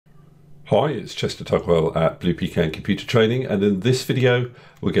Hi, it's Chester Tugwell at Blue Pecan Computer Training, and in this video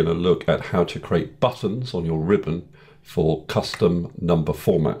we're going to look at how to create buttons on your ribbon for custom number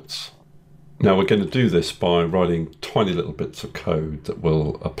formats. Now we're going to do this by writing tiny little bits of code that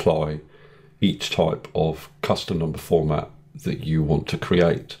will apply each type of custom number format that you want to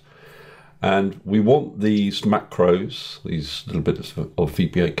create. And we want these macros, these little bits of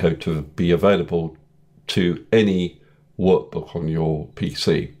VBA code, to be available to any workbook on your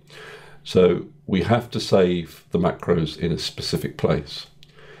PC. So we have to save the macros in a specific place.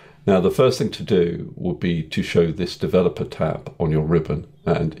 Now the first thing to do would be to show this developer tab on your ribbon,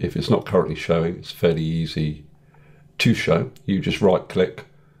 and if it's not currently showing, it's fairly easy to show. You just right click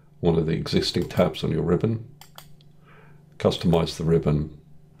one of the existing tabs on your ribbon, customize the ribbon,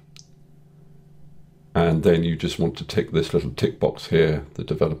 and then you just want to tick this little tick box here, the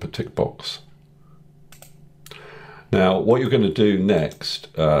developer tick box. Now what you're going to do next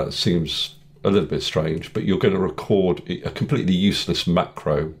seems a little bit strange, but you're going to record a completely useless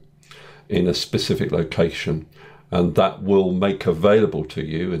macro in a specific location, and that will make available to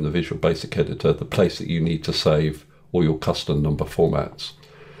you in the Visual Basic Editor the place that you need to save all your custom number formats.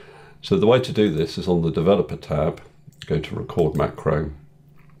 So the way to do this is on the Developer tab, go to Record Macro,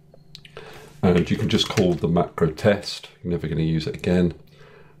 and you can just call the macro test. You're never going to use it again.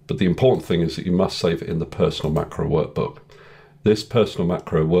 But the important thing is that you must save it in the personal macro workbook. This personal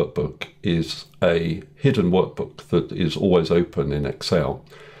macro workbook is a hidden workbook that is always open in Excel.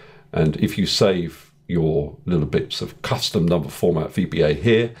 And if you save your little bits of custom number format VBA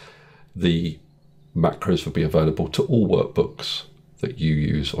here, the macros will be available to all workbooks that you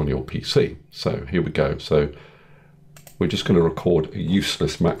use on your PC. So here we go. So we're just going to record a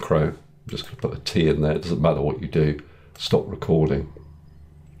useless macro. I'm just going to put a T in there. It doesn't matter what you do. Stop recording.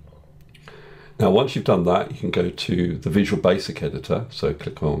 Now once you've done that, you can go to the Visual Basic Editor, so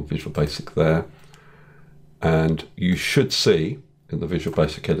click on Visual Basic there, and you should see in the Visual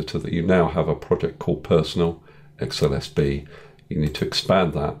Basic Editor that you now have a project called Personal XLSB. You need to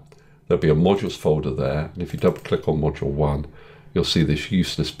expand that. There'll be a modules folder there, and if you double click on module 1, you'll see this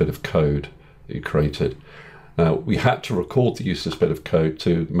useless bit of code that you created. Now we had to record the useless bit of code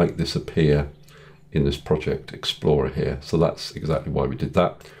to make this appear in this Project Explorer here, so that's exactly why we did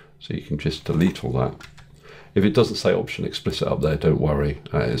that. So you can just delete all that. If it doesn't say option explicit up there, don't worry.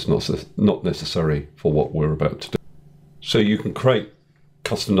 It's not necessary for what we're about to do. So you can create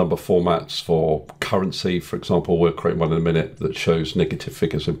custom number formats for currency. For example, we'll create one in a minute that shows negative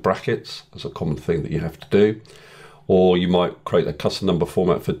figures in brackets as a common thing that you have to do. Or you might create a custom number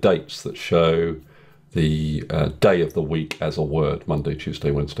format for dates that show the day of the week as a word, Monday, Tuesday,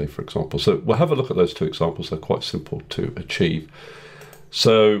 Wednesday, for example. So we'll have a look at those two examples. They're quite simple to achieve.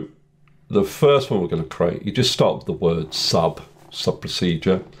 So the first one we're going to create, you just start with the word sub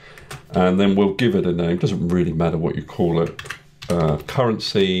procedure, and then we'll give it a name. Doesn't really matter what you call it.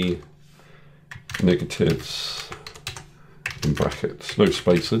 Currency negatives in brackets, no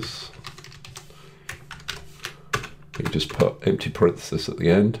spaces. You just put empty parenthesis at the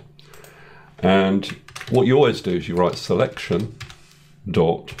end. And what you always do is you write selection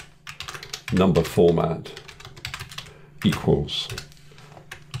dot number format equals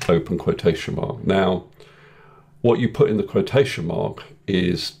open quotation mark. Now, what you put in the quotation mark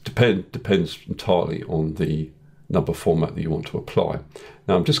is depends entirely on the number format that you want to apply.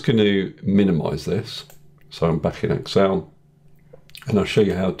 Now, I'm just going to minimize this. So I'm back in Excel, and I'll show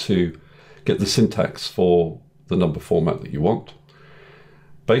you how to get the syntax for the number format that you want.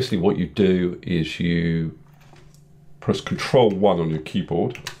 Basically, what you do is you press Ctrl+1 on your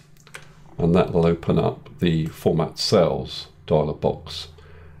keyboard, and that will open up the Format Cells dialog box.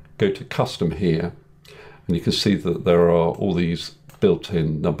 Go to Custom here, and you can see that there are all these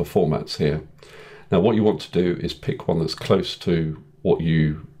built-in number formats here. Now what you want to do is pick one that's close to what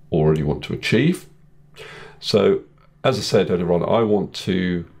you already want to achieve. So as I said earlier on, I want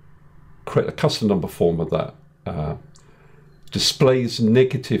to create a custom number format that displays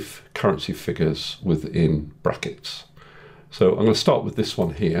negative currency figures within brackets. So I'm going to start with this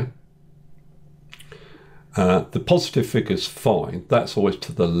one here. The positive figure's fine. That's always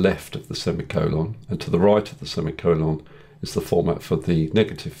to the left of the semicolon, and to the right of the semicolon is the format for the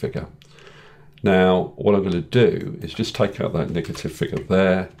negative figure. Now, what I'm going to do is just take out that negative figure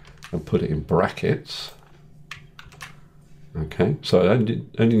there and put it in brackets. Okay, so I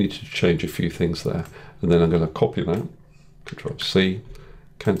only need to change a few things there, and then I'm going to copy that, Control-C,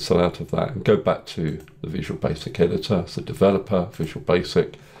 cancel out of that, and go back to the Visual Basic Editor, so Developer, Visual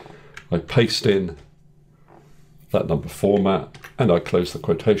Basic. I paste in that number format, and I close the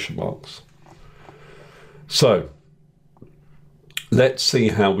quotation marks. So Let's see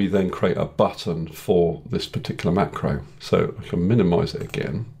how we then create a button for this particular macro. So I can minimize it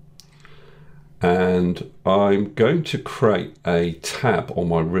again. And I'm going to create a tab on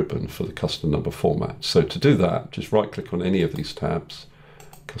my ribbon for the custom number format. So to do that, just right click on any of these tabs,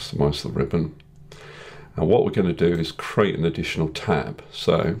 customize the ribbon. And what we're going to do is create an additional tab.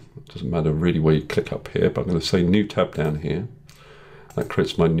 So it doesn't matter really where you click up here, but I'm going to say new tab down here. That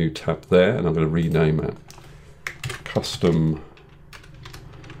creates my new tab there, and I'm going to rename it custom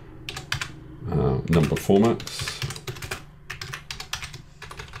number formats.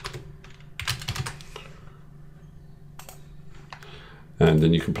 And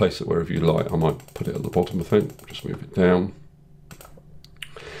then you can place it wherever you like. I might put it at the bottom, I think, just move it down.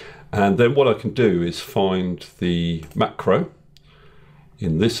 And then what I can do is find the macro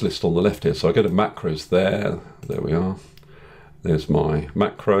in this list on the left here. So I go to macros there we are. There's my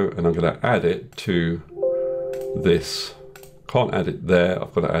macro, and I'm going to add it to this. Can't add it there,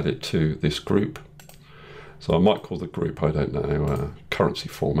 I've got to add it to this group. So I might call the group, I don't know, currency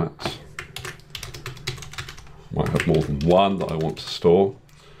formats. Might have more than one that I want to store.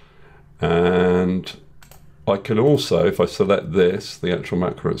 And I can also, if I select this, the actual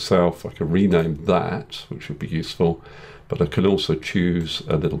macro itself, I can rename that, which would be useful, but I can also choose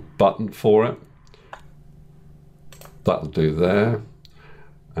a little button for it. That'll do there.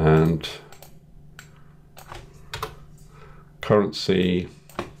 And currency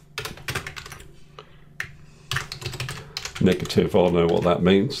negative, I'll know what that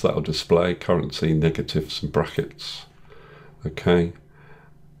means. That'll display currency negatives and brackets. Okay.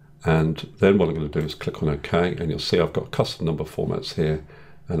 And then what I'm going to do is click on OK, and you'll see I've got custom number formats here,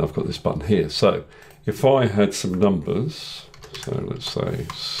 and I've got this button here. So if I had some numbers, so let's say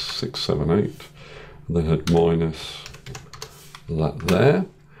 6, 7, 8, and then had minus that there.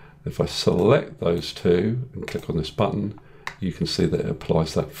 If I select those two and click on this button, you can see that it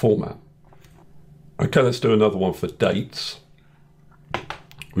applies that format. Okay, let's do another one for dates.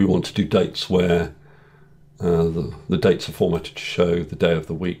 We want to do dates where the dates are formatted to show the day of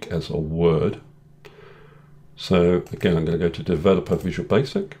the week as a word. So again, I'm going to go to Developer Visual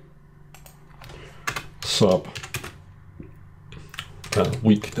Basic, sub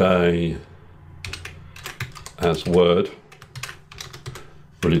weekday as word.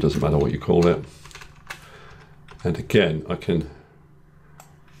 Really doesn't matter what you call it. And again, I can,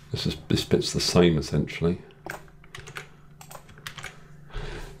 this bit's the same essentially.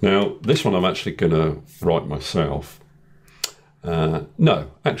 Now, this one I'm actually going to write myself. No,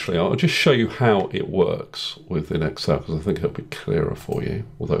 actually, I'll just show you how it works within Excel, because I think it'll be clearer for you,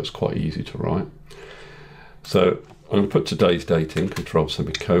 although it's quite easy to write. So I'm going to put today's date in, Control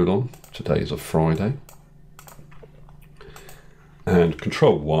semicolon. Today is a Friday. And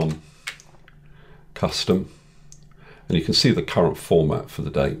Control 1, custom. And you can see the current format for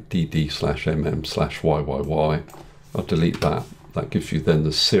the date, dd/mm/yyyy. I'll delete that. That gives you then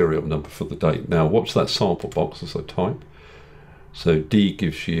the serial number for the date. Now watch that sample box as I type. So D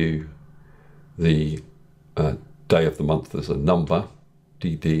gives you the day of the month as a number.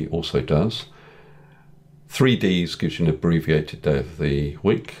 DD also does. 3 Ds gives you an abbreviated day of the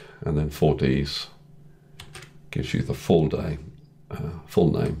week, and then 4 Ds gives you the full day,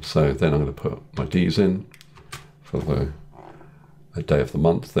 full name. So then I'm going to put my Ds in for the day of the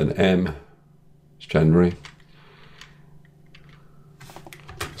month. Then M is January.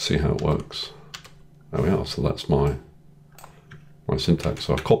 See how it works. There we are. So that's my syntax.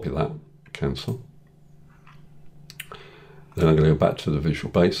 So I copy that, cancel. Then I'm going to go back to the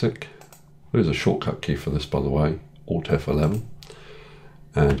Visual Basic. There's a shortcut key for this, by the way, Alt F11.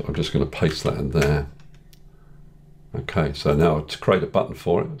 And I'm just going to paste that in there. Okay, so now to create a button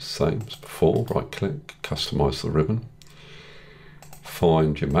for it, same as before, right click, customize the ribbon,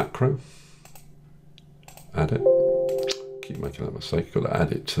 find your macro, add it. Keep making that mistake, you've got to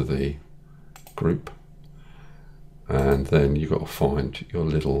add it to the group, and then you've got to find your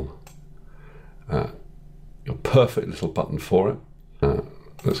little, your perfect little button for it.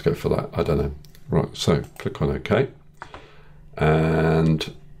 Let's go for that, I don't know. Right, so click on OK,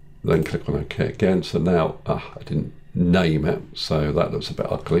 and then click on OK again. So now, I didn't name it, so that looks a bit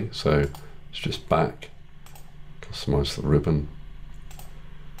ugly. So it's just back, customize the ribbon,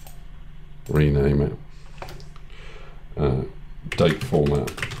 rename it, date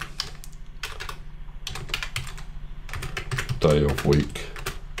format, day of week,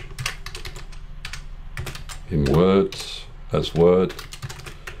 in words, as word.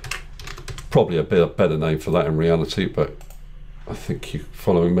 Probably a bit better name for that in reality, but I think you're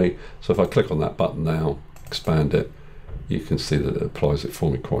following me. So if I click on that button now, expand it, you can see that it applies it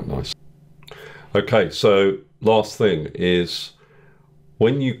for me quite nice. Okay, so last thing is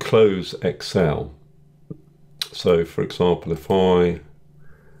when you close Excel, so for example, if I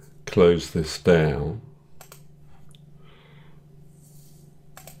close this down,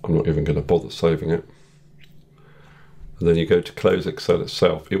 I'm not even going to bother saving it. And then you go to close Excel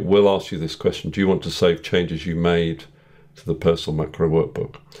itself. It will ask you this question: do you want to save changes you made to the personal macro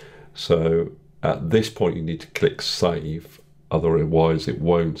workbook? So at this point, you need to click save. Otherwise, it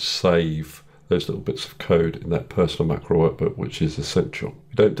won't save those little bits of code in that personal macro workbook, which is essential.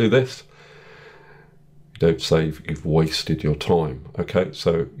 You don't do this, you don't save, you've wasted your time. Okay,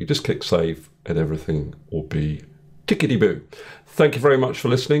 so you just click save and everything will be tickety-boo. Thank you very much for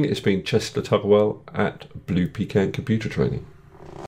listening. It's been Chester Tugwell at Blue Pecan Computer Training.